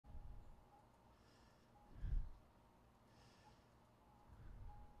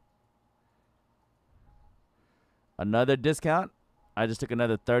Another discount. I just took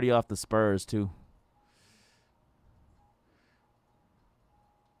another 30 off the Spurs, too.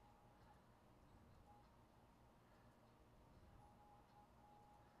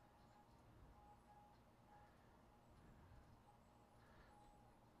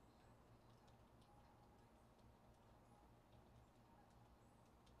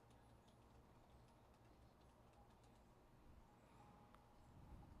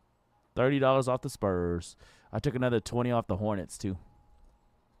 $30 off the Spurs. I took another 20 off the Hornets, too.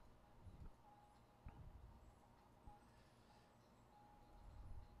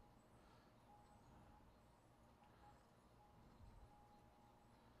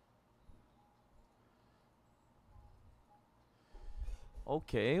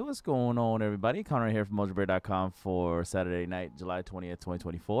 Okay, what's going on, everybody? Connor here from Mojobreak.com for Saturday night, July 20th,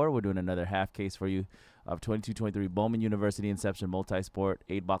 2024. We're doing another half case for you of 22-23 Bowman University Inception Multi-Sport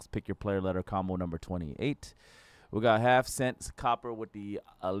 8-box pick your player letter combo number 28. We got half cents copper with the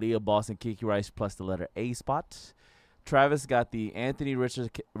Aaliyah Boston Kiki Rice plus the letter A spot. Travis got the Anthony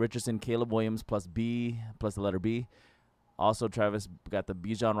Richardson Caleb Williams plus B plus the letter B. Also, Travis got the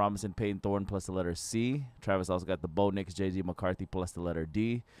Bijan Robinson Peyton Thornton plus the letter C. Travis also got the Bo Nix J.J. McCarthy plus the letter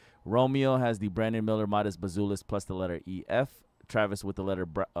D. Romeo has the Brandon Miller Midas Bazulis plus the letter E.F. Travis with the letter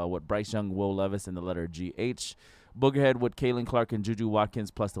with Bryce Young, Will Levis, and the letter G.H. Boogerhead with Kalen Clark and Juju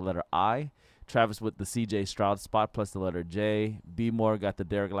Watkins plus the letter I. Travis with the C.J. Stroud spot plus the letter J. B. Moore got the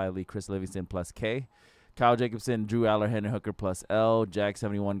Derek Lively, Chris Livingston plus K. Kyle Jacobson, Drew Aller, Henry Hooker plus L. Jack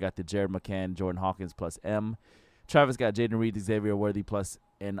 71 got the Jared McCann, Jordan Hawkins plus M. Travis got Jaden Reed, Xavier Worthy plus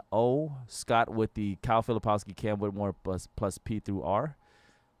N-O. Scott with the Kyle Filipowski, Cam Whitmore plus P through R.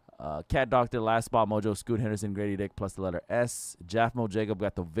 Cat Doctor, last spot, Mojo, Scoot Henderson, Grady Dick plus the letter S. Jaffmo Jacob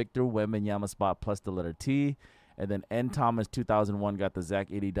got the Victor Wembanyama spot plus the letter T. And then N. Thomas 2001 got the Zach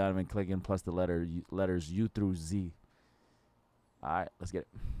Edey Donovan Clingan plus the letters U through Z. All right, let's get it.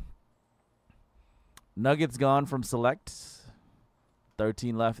 Nuggets gone from Select.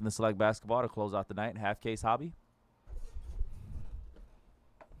 13 left in the Select basketball to close out the night. Half case hobby.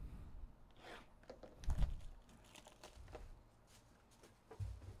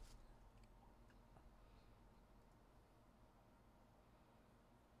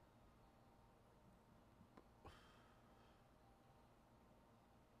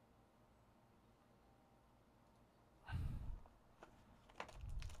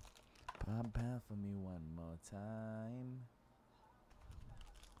 Pop out for me one more time.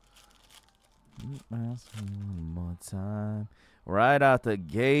 One more time. Right out the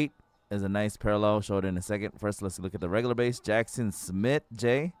gate is a nice parallel. Show it in a second. First, let's look at the regular base. Jackson Smith,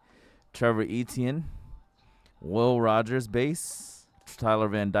 J. Trevor Etienne. Will Rogers base. Tyler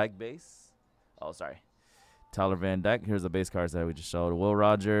Van Dyke base. Oh, sorry. Tyler Van Dyke. Here's the base cards that we just showed. Will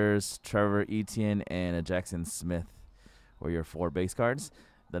Rogers, Trevor Etienne, and a Jackson Smith were your 4 base cards.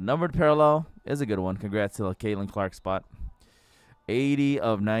 The numbered parallel is a good one. Congrats to the Caitlin Clark spot. 80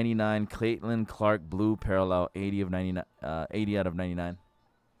 of 99. Caitlin Clark blue parallel. 80 of 99. 80 out of 99.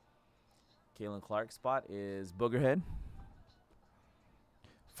 Caitlin Clark spot is Boogerhead.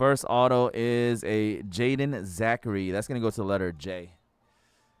 First auto is a Jaden Zachary. That's going to go to the letter J.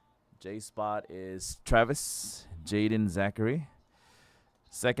 J spot is Travis. Jaden Zachary.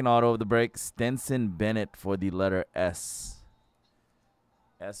 Second auto of the break, Stenson Bennett for the letter S.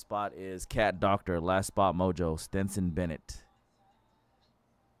 S spot is Cat Doctor. Last spot, Mojo. Stenson Bennett.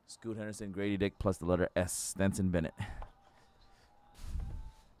 Scoot Henderson, Grady Dick plus the letter S. Stenson Bennett.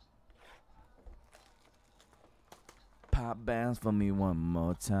 Pop bounce for me one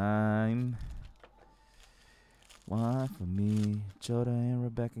more time. Why for me? Joda and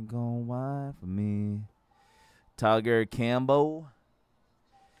Rebecca going why for me? Tiger Campbell.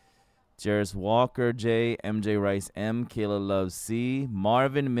 Jarris Walker, J. MJ Rice, M. Kayla Love, C.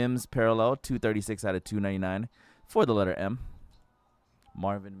 Marvin Mims, parallel, 236 out of 299 for the letter M.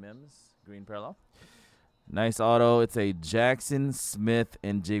 Marvin Mims, green parallel. Nice auto. It's a Jackson Smith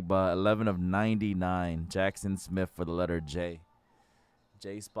and Jigba, 11 of 99. Jackson Smith for the letter J.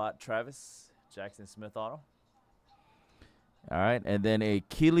 J spot, Travis. Jackson Smith auto. All right, and then a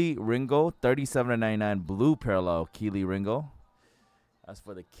Keely Ringo, 37 of 99, blue parallel, Keely Ringo. That's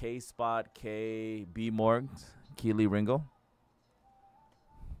for the K spot, K. B. Morgs, Keely Ringo.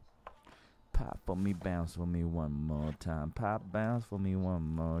 Pop for me, bounce for me one more time. Pop, bounce for me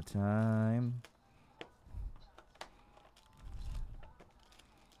one more time.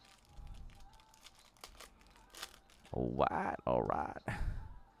 All right.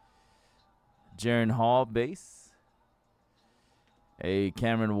 Jaren Hall, base. A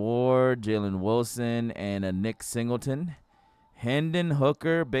Cameron Ward, Jalen Wilson, and a Nick Singleton. Hendon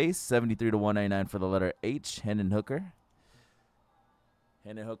Hooker base, 73 to 199 for the letter H. Hendon Hooker.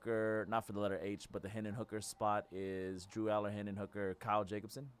 Hendon Hooker, not for the letter H, but the Hendon Hooker spot is Drew Aller, Hendon Hooker, Kyle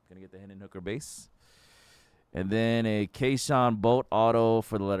Jacobson. Going to get the Hendon Hooker base. And then a Kayshawn Bolt auto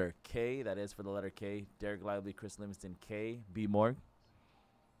for the letter K. That is for the letter K. Derek Lively, Chris Livingston, K. B. Morg.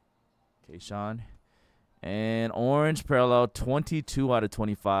 Kayshawn. And orange parallel, 22 out of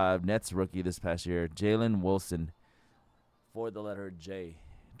 25. Nets rookie this past year. Jalen Wilson for the letter J.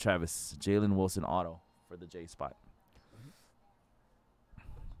 Travis. Jalen Wilson auto for the J spot.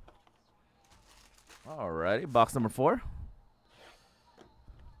 All righty. Box number 4.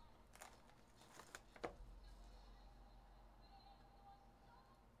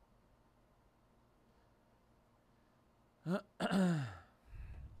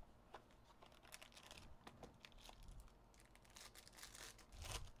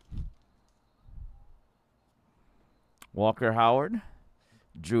 Walker Howard,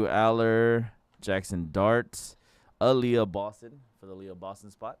 Drew Aller, Jackson Dart, Aaliyah Boston for the Aaliyah Boston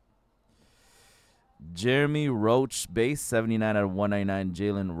spot. Jeremy Roach base, 79 out of 199.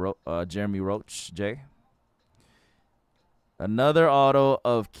 Jeremy Roach, J. Another auto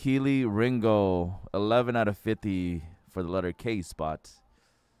of Keely Ringo, 11 out of 50 for the letter K spot.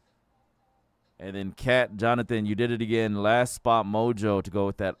 And then Cat Jonathan, you did it again. Last spot mojo to go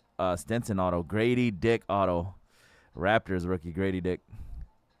with that Stenson auto. Grady Dick auto. Raptors rookie Grady Dick.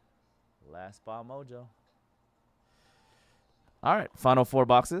 Last spot mojo. All right, final 4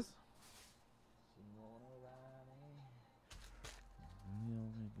 boxes.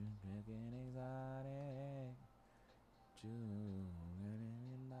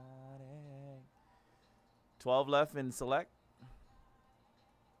 $12 left in select.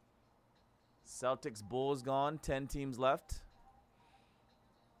 Celtics Bulls gone. 10 teams left.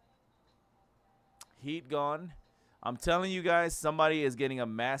 Heat gone. I'm telling you guys, somebody is getting a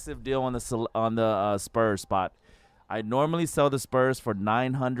massive deal on the Spurs spot. I normally sell the Spurs for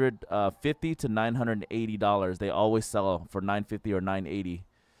 $950 to $980. They always sell for $950 or $980.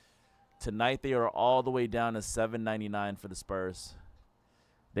 Tonight they are all the way down to $799 for the Spurs.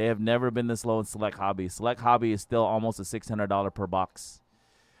 They have never been this low in Select Hobby. Select Hobby is still almost a $600 per box.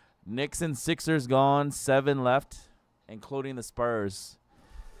 Knicks and Sixers gone. 7 left, including the Spurs.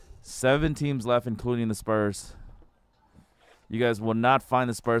 7 teams left, including the Spurs. You guys will not find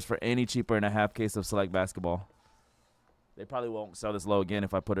the Spurs for any cheaper in a half case of Select Basketball. They probably won't sell this low again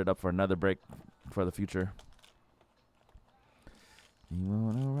if I put it up for another break for the future. You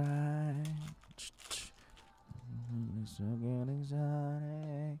wanna ride?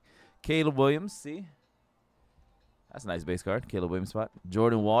 Caleb Williams, see? That's a nice base card. Caleb Williams spot.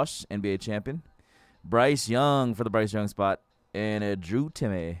 Jordan Walsh, NBA champion. Bryce Young for the Bryce Young spot. And Drew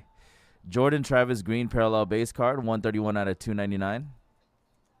Timme. Jordan Travis Green parallel base card. 131 out of 299.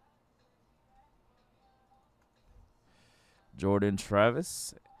 Jordan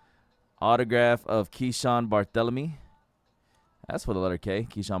Travis. Autograph of Keyshawn Barthélemy. That's for the letter K.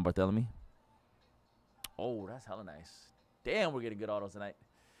 Keyshawn Barthélemy. Oh, that's hella nice. Damn, we're getting good autos tonight.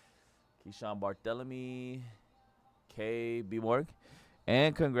 Keyshawn Barthélemy. K. B. Morg.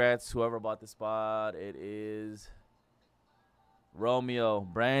 And congrats, whoever bought the spot. It is Romeo.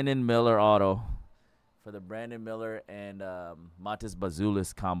 Brandon Miller auto. For the Brandon Miller and Matis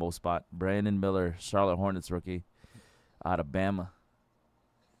Bazulis combo spot. Brandon Miller, Charlotte Hornets rookie. Out of Bama.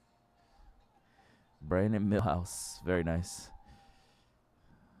 Brandon Millhouse. Very nice.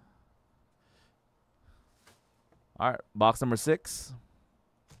 All right, box number 6.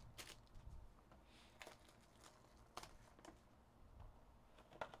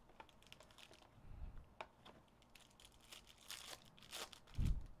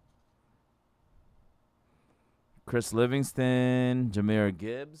 Chris Livingston, Jahmyr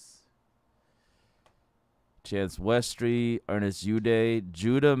Gibbs, Chance Westry, Ernest Uday,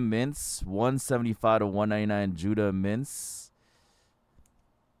 Judah Mintz, 175 to 199. Judah Mintz.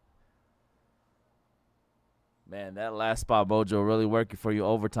 Man, that last spot mojo really working for you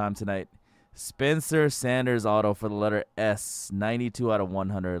overtime tonight. Spencer Sanders auto for the letter S, 92 out of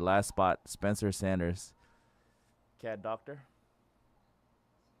 100. Last spot, Spencer Sanders. Cat Doctor.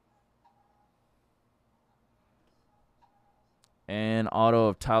 And auto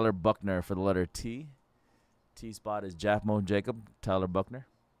of Tyler Buckner for the letter T. T spot is Jafmo Jacob, Tyler Buckner.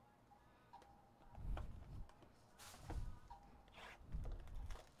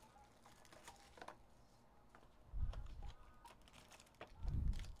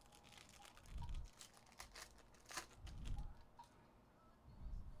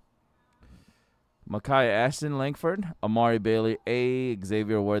 Micaiah Ashton Langford, Amari Bailey A,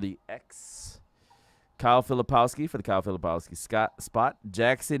 Xavier Worthy X, Kyle Filipowski for the Kyle Filipowski spot.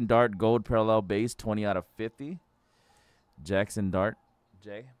 Jackson Dart gold parallel base, 20 out of 50. Jackson Dart,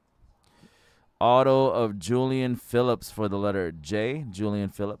 J. Auto of Julian Phillips for the letter J. Julian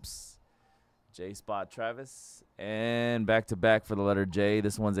Phillips. J spot Travis. And back-to-back for the letter J.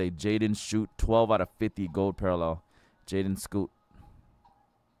 This one's a Jaden Shoot, 12 out of 50 gold parallel. Jaden Scoot.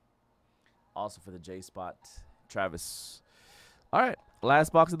 Also for the J spot, Travis. All right,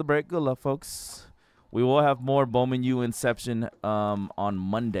 last box of the break. Good luck, folks. We will have more Bowman U Inception on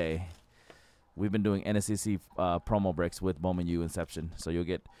Monday. We've been doing NSCC promo breaks with Bowman U Inception. So you'll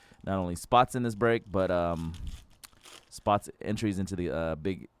get not only spots in this break, but spots entries into the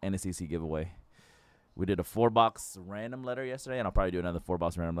big NSCC giveaway. We did a 4-box random letter yesterday, and I'll probably do another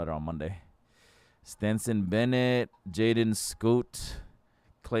 4-box random letter on Monday. Stenson Bennett, Jaden Scoot,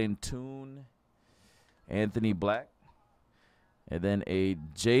 Clayton Toon, Anthony Black. And then a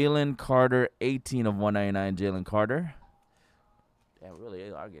Jalen Carter, 18 of 199, Jalen Carter. Yeah, we really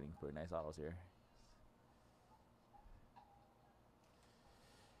are getting pretty nice autos here.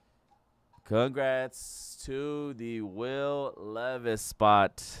 Congrats to the Will Levis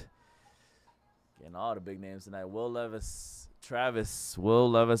spot. Getting all the big names tonight. Will Levis, Travis,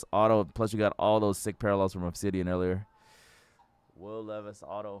 Will Levis auto. Plus, you got all those sick parallels from Obsidian earlier. Will Levis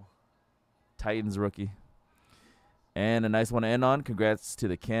auto. Titans rookie. And a nice one to end on. Congrats to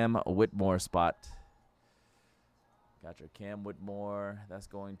the Cam Whitmore spot. Got your Cam Whitmore. That's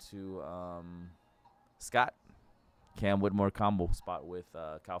going to Scott. Cam Whitmore combo spot with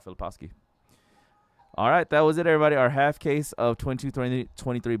Kyle Filipowski. All right, that was it, everybody. Our half case of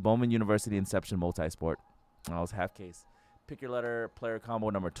 22-23 Bowman University Inception Multisport. That was half case. Pick your letter, player combo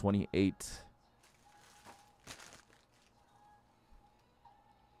number 28.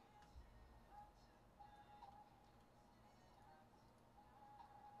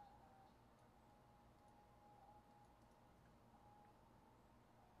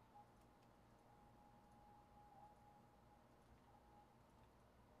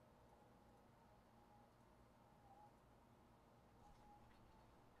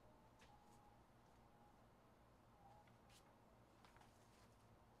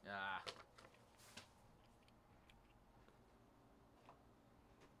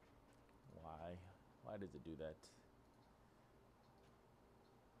 Why does it do that?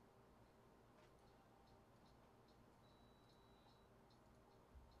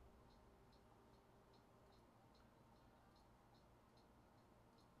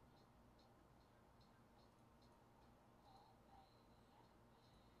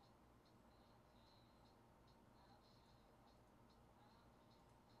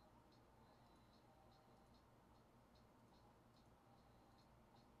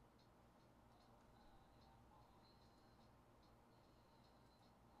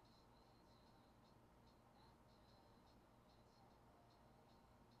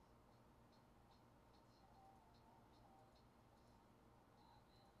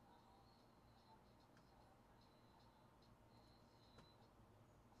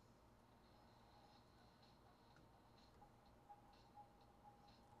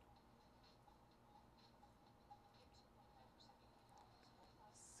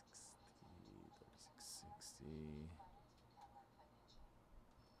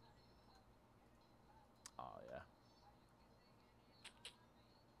 Oh, yeah.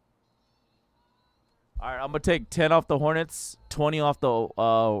 All right, I'm going to take 10 off the Hornets, 20 off the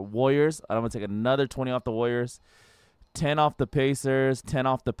Warriors. I'm going to take another 20 off the Warriors, 10 off the Pacers, 10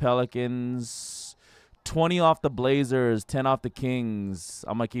 off the Pelicans, 20 off the Blazers, 10 off the Kings.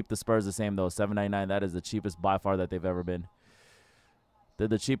 I'm going to keep the Spurs the same, though, $7.99. That is the cheapest by far that they've ever been. They're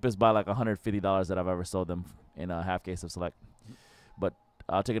the cheapest by like $150 that I've ever sold them in a half case of Select. But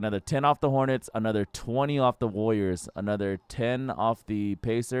I'll take another 10 off the Hornets, another 20 off the Warriors, another 10 off the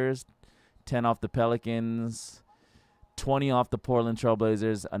Pacers, 10 off the Pelicans, 20 off the Portland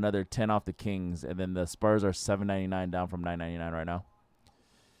Trailblazers, another 10 off the Kings, and then the Spurs are $7.99 down from $9.99 right now.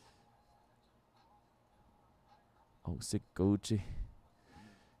 Oh, sick Gucci.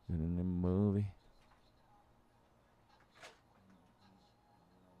 In the movie.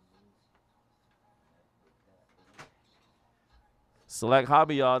 Select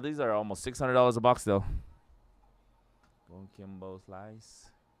hobby, y'all. These are almost $600 a box, though. Going Kimbo Slice.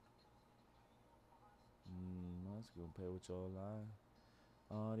 Let's go pay with your line.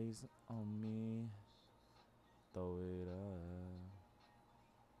 All these on me. Throw it up.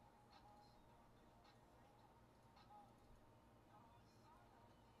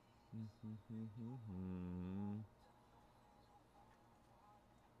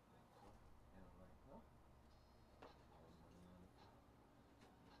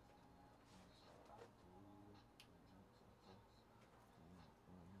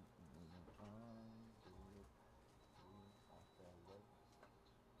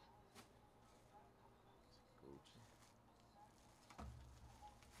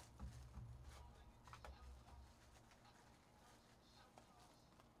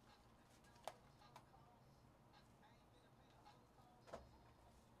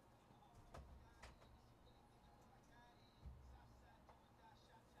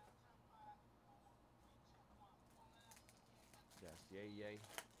 Yay, yay.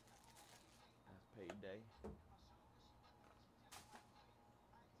 That's payday.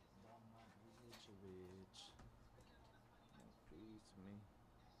 Rich. More trees to me.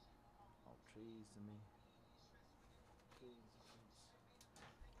 More trees to me. Trees.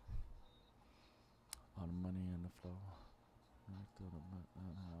 All the money on the floor. I do the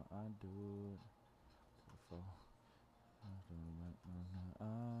how I do it. To the floor. I do the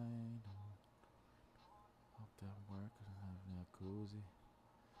I do. Hope that work. I have a jacuzzi.